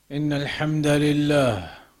إن الحمد لله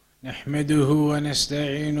نحمده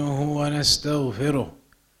ونستعينه ونستغفره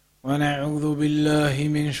ونعوذ بالله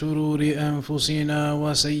من شرور أنفسنا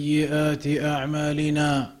وسيئات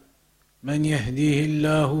أعمالنا. من يهده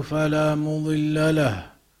الله فلا مضل له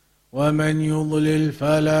ومن يضلل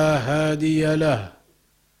فلا هادي له،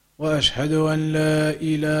 وأشهد أن لا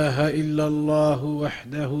إله إلا الله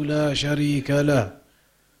وحده لا شريك له،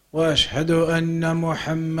 وأشهد أن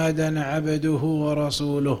محمدا عبده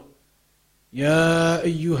ورسوله. يا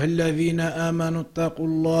أيها الذين آمنوا اتقوا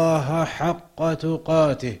الله حق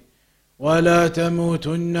تقاته ولا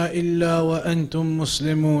تموتن إلا وأنتم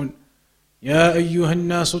مسلمون. يا أيها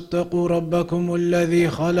الناس اتقوا ربكم الذي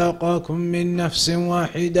خلقكم من نفس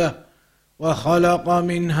واحدة وخلق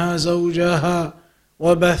منها زوجها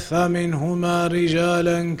وبث منهما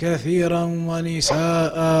رجالا كثيرا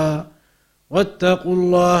ونساء، واتقوا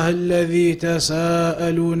الله الذي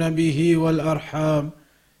تساءلون به والأرحام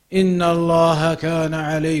إن الله كان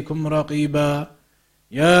عليكم رقيبا.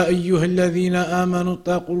 يا أيها الذين آمنوا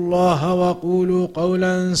اتقوا الله وقولوا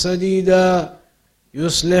قولا سديدا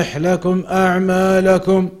يصلح لكم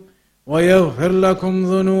أعمالكم ويغفر لكم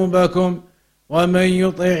ذنوبكم، ومن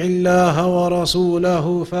يطع الله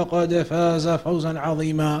ورسوله فقد فاز فوزا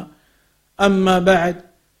عظيما. أما بعد،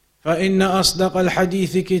 فإن أصدق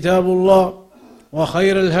الحديث كتاب الله،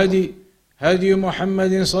 وخير الهدي هدي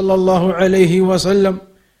محمد صلى الله عليه وسلم،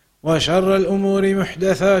 وشر الأمور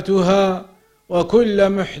محدثاتها، وكل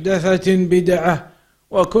محدثة بدعة،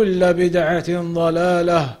 وكل بدعة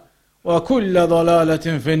ضلالة، وكل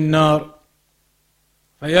ضلالة في النار.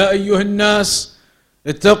 فيا أيها الناس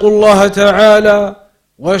اتقوا الله تعالى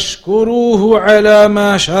واشكروه على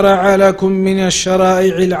ما شرع لكم من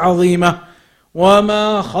الشرائع العظيمة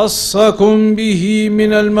وما خصكم به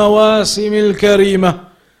من المواسم الكريمة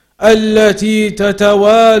التي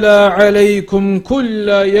تتوالى عليكم كل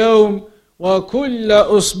يوم وكل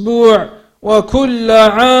أسبوع وكل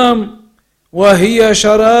عام، وهي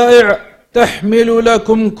شرائع تحمل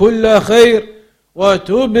لكم كل خير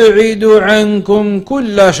وتبعد عنكم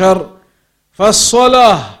كل شر.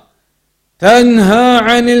 فالصلاة تنهى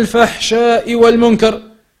عن الفحشاء والمنكر،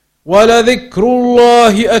 ولذكر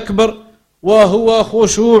الله أكبر، وهو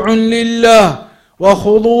خشوع لله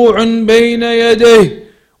وخضوع بين يديه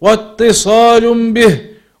واتصال به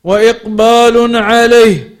وإقبال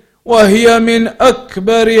عليه، وهي من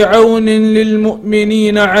أكبر عون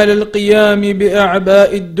للمؤمنين على القيام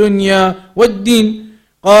بأعباء الدنيا والدين.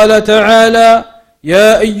 قال تعالى: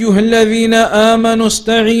 يا أيها الذين آمنوا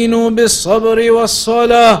استعينوا بالصبر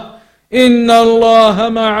والصلاة إن الله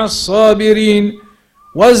مع الصابرين.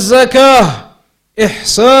 والزكاة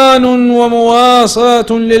إحسان ومواصاة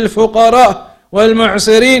للفقراء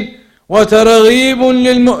والمعسرين، وترغيب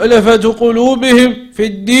للمؤلفة قلوبهم في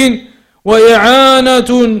الدين،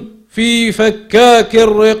 وإعانة في فكاك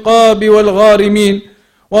الرقاب والغارمين،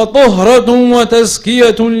 وطهرة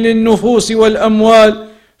وتزكية للنفوس والأموال،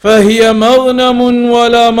 فهي مغنم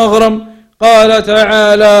ولا مغرم. قال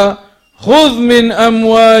تعالى: خذ من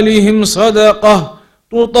أموالهم صدقة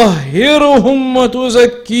تطهرهم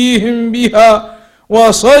وتزكيهم بها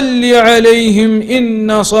وصل عليهم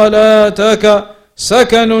إن صلاتك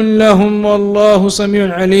سكن لهم والله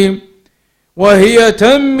سميع عليم. وهي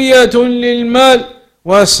تنمية للمال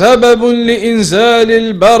وسبب لإنزال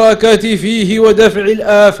البركة فيه ودفع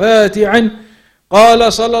الآفات عنه.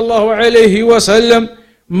 قال صلى الله عليه وسلم: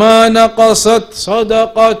 ما نقصت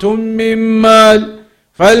صدقة من مال.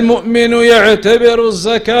 فالمؤمن يعتبر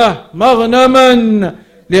الزكاة مغنما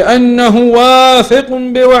لأنه واثق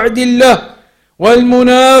بوعد الله،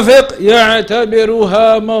 والمنافق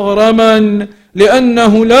يعتبرها مغرما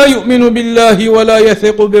لأنه لا يؤمن بالله ولا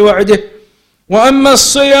يثق بوعده. وأما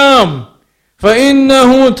الصيام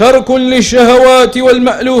فإنه ترك للشهوات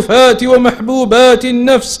والمألوفات ومحبوبات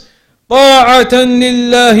النفس طاعة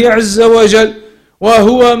لله عز وجل،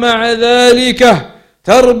 وهو مع ذلك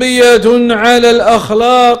تربية على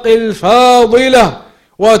الأخلاق الفاضلة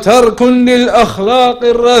وترك للأخلاق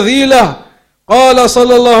الرذيلة. قال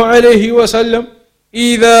صلى الله عليه وسلم: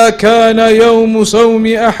 إذا كان يوم صوم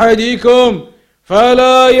أحدكم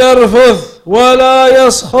فلا يرفث ولا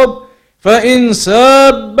يصخب، فإن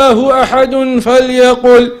سابه أحد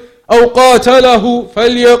فليقل أو قاتله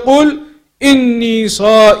فليقل إني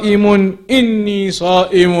صائم إني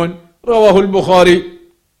صائم. رواه البخاري.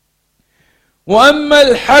 وأما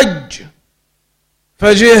الحج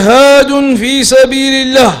فجهاد في سبيل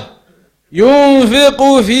الله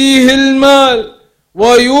ينفق فيه المال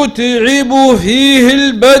ويتعب فيه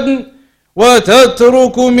البدن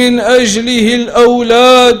وتترك من أجله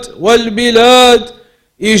الأولاد والبلاد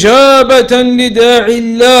إجابة لداعي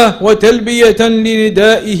الله وتلبية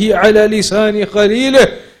لندائه على لسان خليله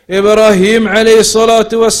إبراهيم عليه الصلاة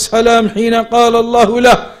والسلام، حين قال الله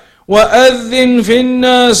له: وأذن في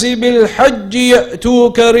الناس بالحج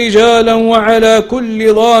يأتوك رجالا وعلى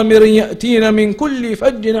كل ضامر يأتين من كل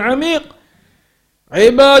فج عميق.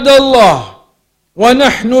 عباد الله،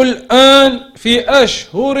 ونحن الآن في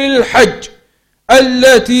أشهر الحج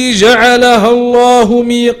التي جعلها الله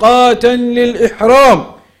ميقاتا للإحرام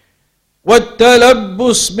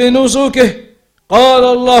والتلبس بنسكه. قال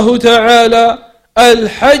الله تعالى: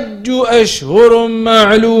 الحج أشهر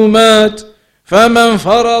معلومات، فمن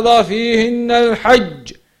فرض فيهن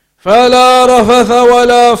الحج فلا رفث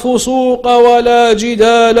ولا فسوق ولا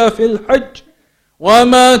جدال في الحج،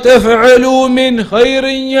 وما تفعلوا من خير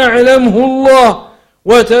يعلمه الله،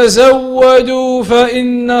 وتزودوا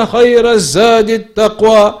فإن خير الزاد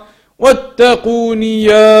التقوى، واتقون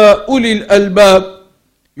يا أولي الألباب.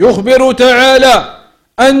 يخبر تعالى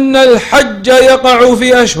أن الحج يقع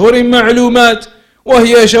في أشهر معلومات،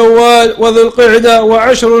 وهي شوال وذو القعدة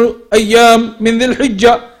وعشر أيام من ذي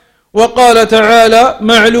الحجة. وقال تعالى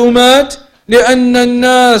معلومات لأن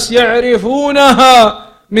الناس يعرفونها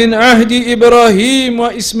من عهد إبراهيم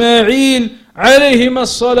وإسماعيل عليهما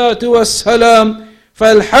الصلاة والسلام.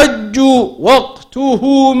 فالحج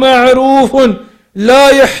وقته معروف لا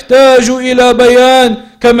يحتاج إلى بيان،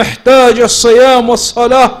 كما احتاج الصيام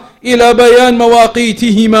والصلاة إلى بيان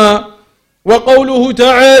مواقيتهما. وقوله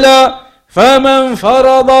تعالى: فمن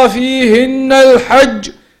فرض فيهن الحج،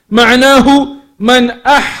 معناه من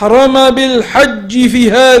أحرم بالحج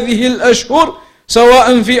في هذه الأشهر،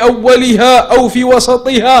 سواء في أولها أو في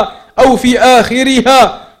وسطها أو في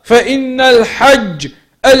آخرها، فإن الحج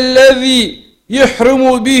الذي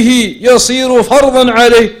يحرم به يصير فرضا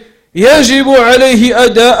عليه، يجب عليه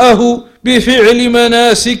أداءه بفعل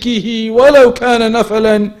مناسكه ولو كان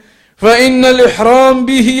نفلا، فإن الإحرام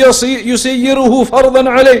به يسيره فرضا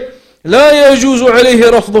عليه، لا يجوز عليه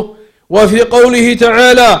رفضه. وفي قوله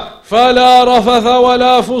تعالى: فلا رفث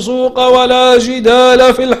ولا فسوق ولا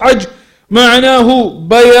جدال في الحج، معناه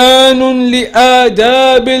بيان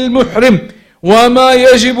لآداب المحرم وما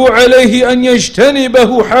يجب عليه أن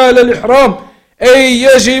يجتنبه حال الإحرام، أي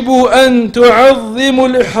يجب أن تعظموا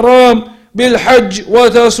الإحرام بالحج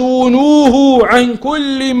وتصونوه عن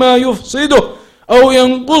كل ما يفسده أو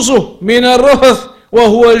ينقصه من الرفث،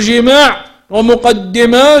 وهو الجماع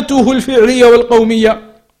ومقدماته الفعلية والقومية.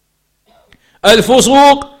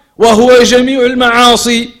 الفسوق وهو جميع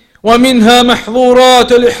المعاصي، ومنها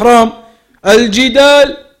محظورات الإحرام.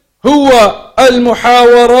 الجدال هو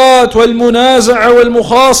المحاورات والمنازعة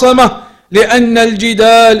والمخاصمة، لأن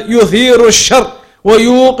الجدال يثير الشر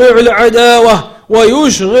ويوقع العداوة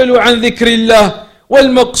ويشغل عن ذكر الله.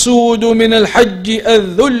 والمقصود من الحج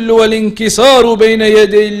الذل والانكسار بين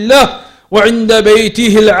يدي الله وعند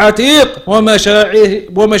بيته العتيق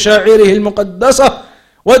ومشاعره المقدسة،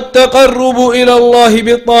 والتقرب إلى الله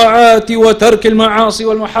بالطاعات وترك المعاصي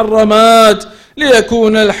والمحرمات،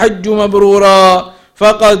 ليكون الحج مبرورا.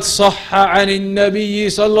 فقد صح عن النبي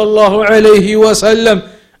صلى الله عليه وسلم: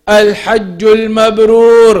 الحج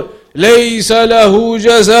المبرور ليس له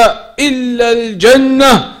جزاء إلا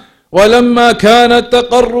الجنة. ولما كان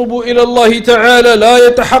التقرب إلى الله تعالى لا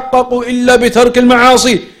يتحقق إلا بترك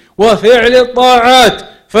المعاصي وفعل الطاعات،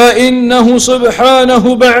 فإنه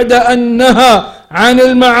سبحانه بعد أن نهى عن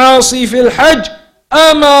المعاصي في الحج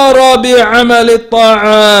أمر بعمل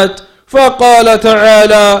الطاعات، فقال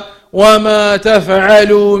تعالى: وما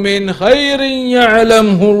تفعلوا من خير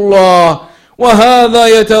يعلمه الله. وهذا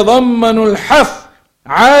يتضمن الحث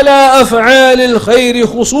على أفعال الخير،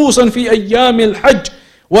 خصوصا في أيام الحج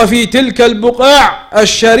وفي تلك البقاع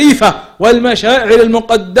الشريفة والمشاعر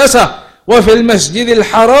المقدسة وفي المسجد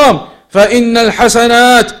الحرام، فإن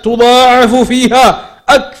الحسنات تضاعف فيها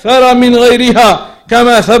أكثر من غيرها،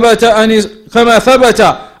 كما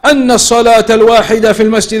ثبت أن الصلاة الواحدة في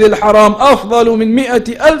المسجد الحرام أفضل من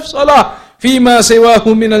 100,000 صلاة فيما سواه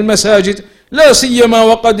من المساجد، لا سيما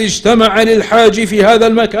وقد اجتمع للحاج في هذا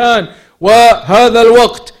المكان وهذا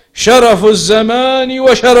الوقت شرف الزمان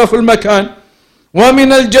وشرف المكان.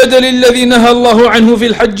 ومن الجدل الذي نهى الله عنه في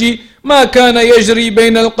الحج ما كان يجري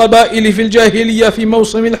بين القبائل في الجاهلية في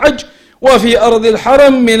موسم الحج وفي أرض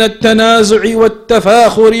الحرم من التنازع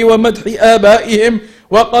والتفاخر ومدح آبائهم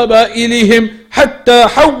وقبائلهم، حتى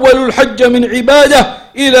حولوا الحج من عبادة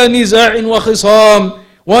إلى نزاع وخصام،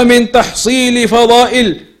 ومن تحصيل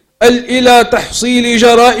فضائل إلى تحصيل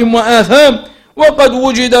جرائم وآثام. وقد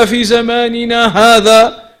وجد في زماننا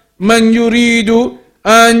هذا من يريد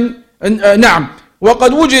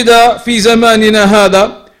وقد وجد في زماننا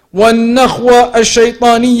هذا والنخوة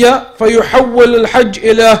الشيطانية، فيحول الحج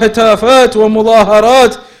إلى هتافات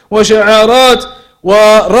ومظاهرات وشعارات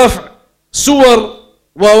ورفع صور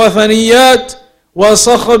ووثنيات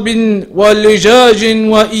وصخب ولجاج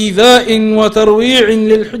وإيذاء وترويع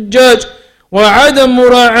للحجاج، وعدم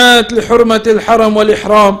مراعاة لحرمة الحرم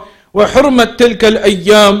والإحرام وحرمة تلك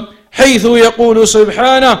الأيام، حيث يقول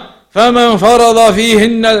سبحانه: فمن فرض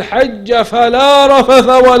فيهن الحج فلا رفث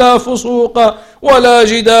ولا فسوق ولا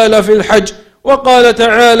جدال في الحج. وقال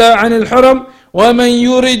تعالى عن الحرم: ومن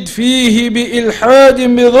يرد فيه بإلحاد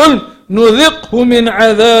بظلم نذقه من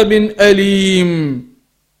عذاب أليم.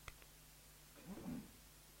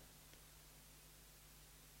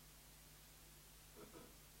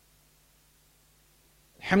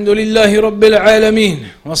 الحمد لله رب العالمين،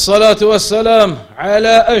 والصلاة والسلام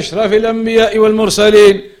على أشرف الأنبياء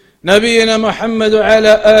والمرسلين نبينا محمد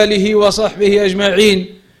وعلى آله وصحبه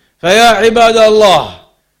أجمعين. فيا عباد الله,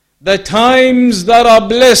 the times that are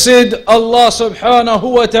blessed, Allah subhanahu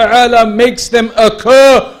wa ta'ala makes them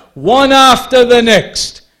occur one after the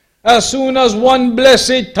next. As soon as one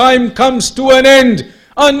blessed time comes to an end,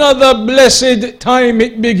 another blessed time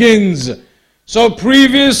it begins. So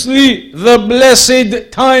previously the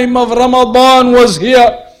blessed time of Ramadan was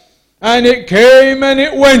here, and it came and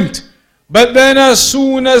it went. But then as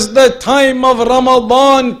soon as the time of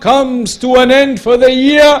Ramadan comes to an end for the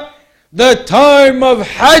year, the time of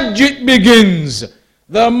Hajj it begins.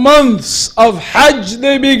 The months of Hajj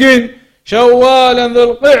they begin. Shawwal and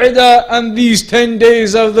Dhul Qa'dah and these 10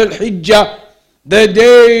 days of Dhul Hijjah, the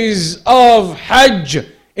days of Hajj,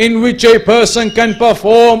 in which a person can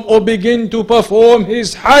perform or begin to perform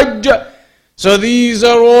his Hajj. So these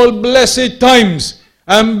are all blessed times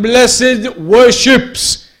and blessed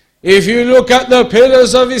worships. If you look at the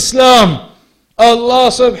pillars of Islam,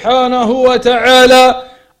 Allah subhanahu wa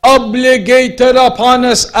ta'ala obligated upon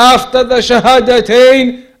us after the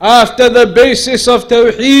Shahadatain, after the basis of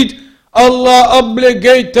Tawheed, Allah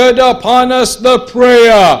obligated upon us the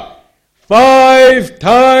prayer 5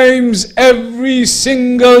 times every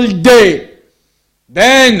single day.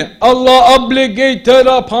 Then Allah obligated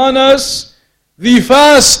upon us the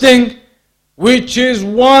fasting, which is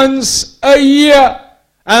once a year,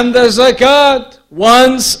 and the zakat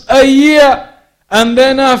once a year, and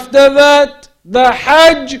then after that the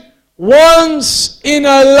Hajj once in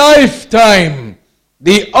a lifetime.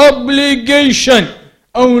 The obligation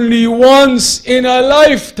only once in a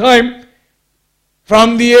lifetime.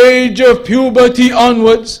 From the age of puberty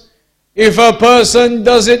onwards, if a person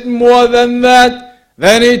does it more than that,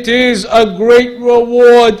 then it is a great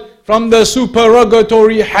reward from the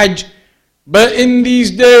supererogatory Hajj. But in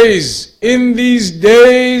these days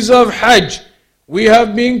of Hajj, we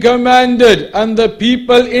have been commanded, and the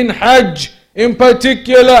people in Hajj in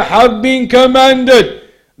particular have been commanded,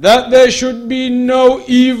 that there should be no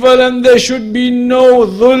evil and there should be no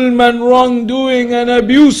dhulm and wrongdoing and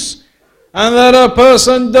abuse, and that a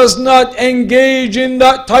person does not engage in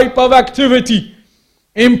that type of activity.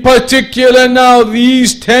 In particular now,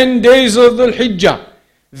 these 10 days of Dhul Hijjah,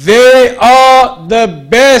 they are the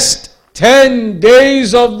best 10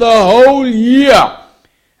 days of the whole year.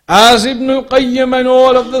 As Ibn al-Qayyim and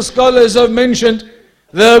all of the scholars have mentioned,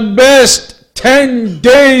 the best 10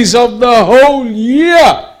 days of the whole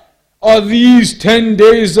year are these 10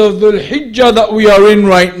 days of Dhul Hijjah that we are in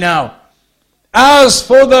right now. As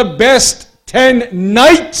for the best 10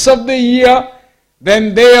 nights of the year,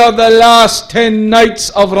 then they are the last 10 nights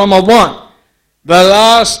of Ramadan. The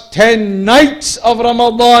last 10 nights of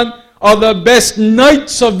Ramadan are the best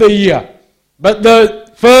nights of the year. But the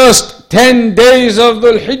first 10 days of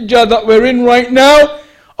Dhul Hijjah that we're in right now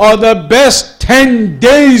are the best 10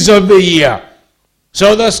 days of the year.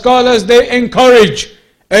 So the scholars, they encourage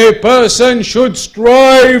a person should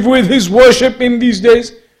strive with his worship in these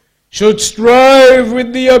days, should strive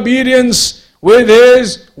with the obedience, with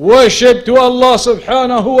his worship to Allah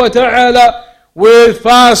subhanahu wa ta'ala, with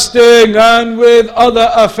fasting and with other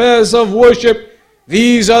affairs of worship.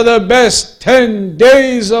 These are the best 10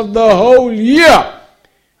 days of the whole year.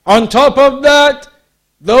 On top of that,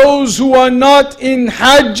 those who are not in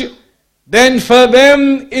Hajj, then for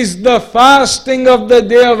them is the fasting of the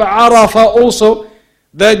day of Arafah also.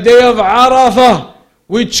 The day of Arafah,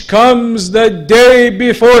 which comes the day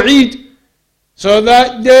before Eid. So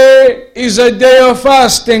that day is a day of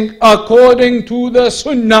fasting according to the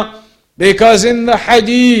Sunnah, because in the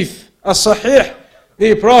Hadith as-Sahih,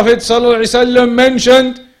 the Prophet ﷺ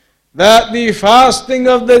mentioned that the fasting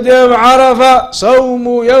of the day of Arafah, صوم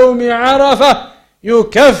يوم عرفة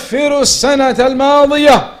يكفر السنة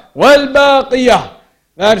الماضية والباقية.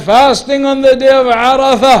 That fasting on the day of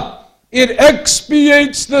Arafah it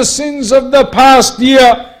expiates the sins of the past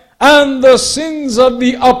year and the sins of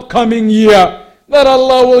the upcoming year. That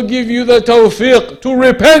Allah will give you the tawfiq to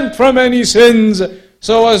repent from any sins,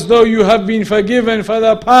 so as though you have been forgiven for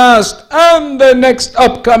the past and the next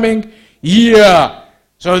upcoming year.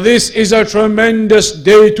 So this is a tremendous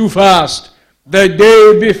day to fast. The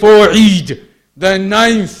day before Eid, the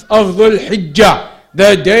 9th of Dhul Hijjah,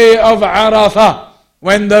 the day of Arafah,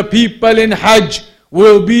 when the people in Hajj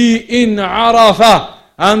will be in Arafah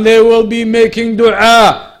and they will be making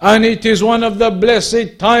dua, and it is one of the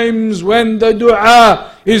blessed times when the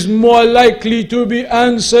dua is more likely to be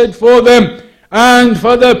answered for them. And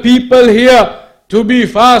for the people here to be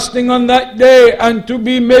fasting on that day and to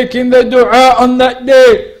be making the dua on that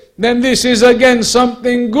day, then this is again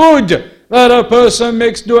something good, that a person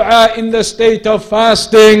makes dua in the state of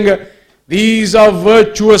fasting. These are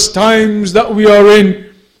virtuous times that we are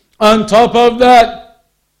in. On top of that,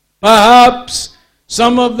 perhaps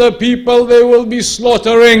some of the people, they will be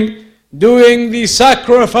slaughtering, doing the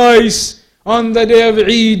sacrifice on the day of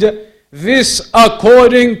Eid. This,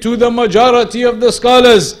 according to the majority of the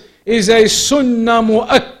scholars, is a sunnah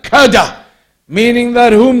mu'akkada, meaning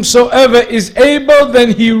that whomsoever is able,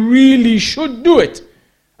 then he really should do it.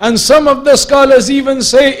 And some of the scholars even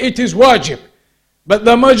say it is wajib. But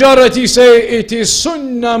the majority say it is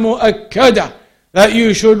sunnah mu'akkada, that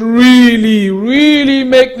you should really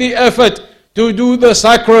make the effort to do the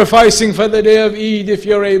sacrificing for the day of Eid if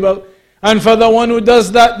you're able. And for the one who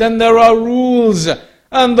does that, then there are rules.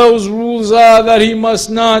 And those rules are that he must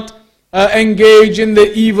not engage in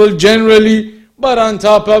the evil generally. But on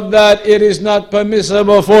top of that, it is not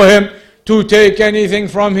permissible for him to take anything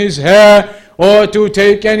from his hair or to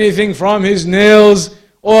take anything from his nails.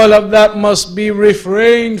 All of that must be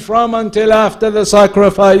refrained from until after the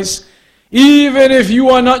sacrifice. Even if you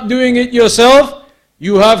are not doing it yourself,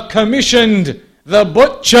 you have commissioned the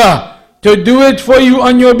butcher to do it for you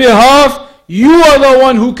on your behalf. You are the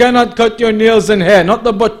one who cannot cut your nails and hair, not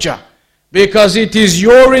the butcher. Because it is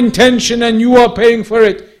your intention and you are paying for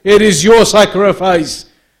it. It is your sacrifice.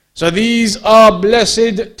 So these are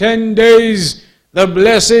blessed 10 days, the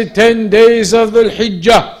blessed 10 days of Dhul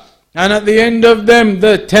Hijjah. And at the end of them,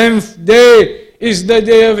 the 10th day is the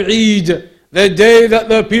day of Eid, the day that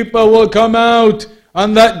the people will come out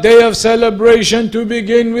on that day of celebration to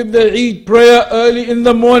begin with the Eid prayer early in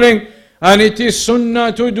the morning. And it is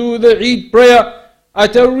sunnah to do the Eid prayer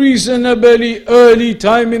at a reasonably early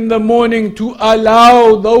time in the morning to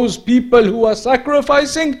allow those people who are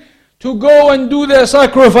sacrificing to go and do their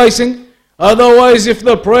sacrificing. Otherwise, if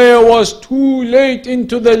the prayer was too late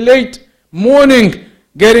into the late morning,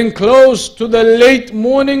 getting close to the late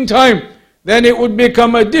morning time, then it would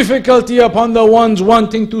become a difficulty upon the ones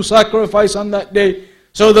wanting to sacrifice on that day.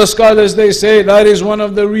 So the scholars, they say that is one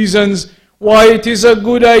of the reasons why it is a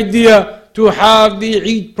good idea to have the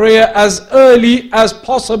Eid prayer as early as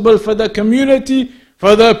possible for the community,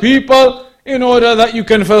 for the people, in order that you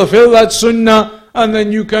can fulfill that sunnah and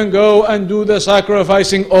then you can go and do the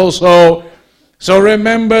sacrificing also. So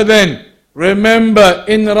remember then, remember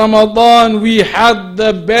in Ramadan we had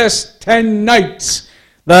the best 10 nights,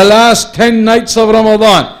 the last 10 nights of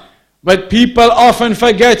Ramadan. But people often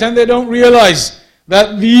forget and they don't realize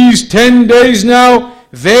that these 10 days now,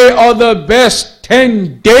 they are the best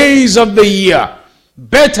 10 days of the year.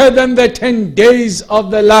 Better than the 10 days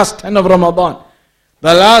of the last 10 of Ramadan.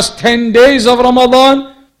 The last 10 days of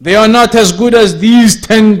Ramadan, they are not as good as these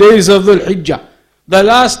 10 days of Dhul Hijjah. The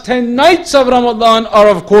last 10 nights of Ramadan are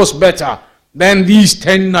of course better than these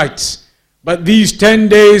 10 nights. But these 10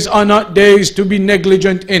 days are not days to be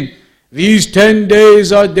negligent in. These 10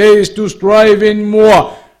 days are days to strive in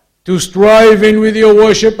more, to strive in with your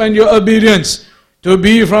worship and your obedience, to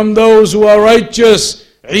be from those who are righteous.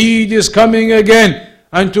 Eid is coming again,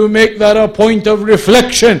 and to make that a point of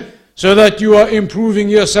reflection so that you are improving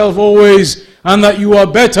yourself always and that you are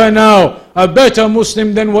better now, a better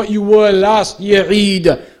Muslim than what you were last year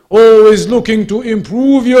Eid. Always looking to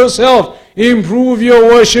improve yourself, improve your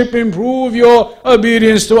worship, improve your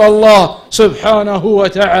obedience to Allah subhanahu wa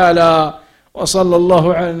ta'ala. Wa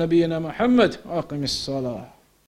sallallahu ala nabiyyina Muhammad wa aqim as-salah.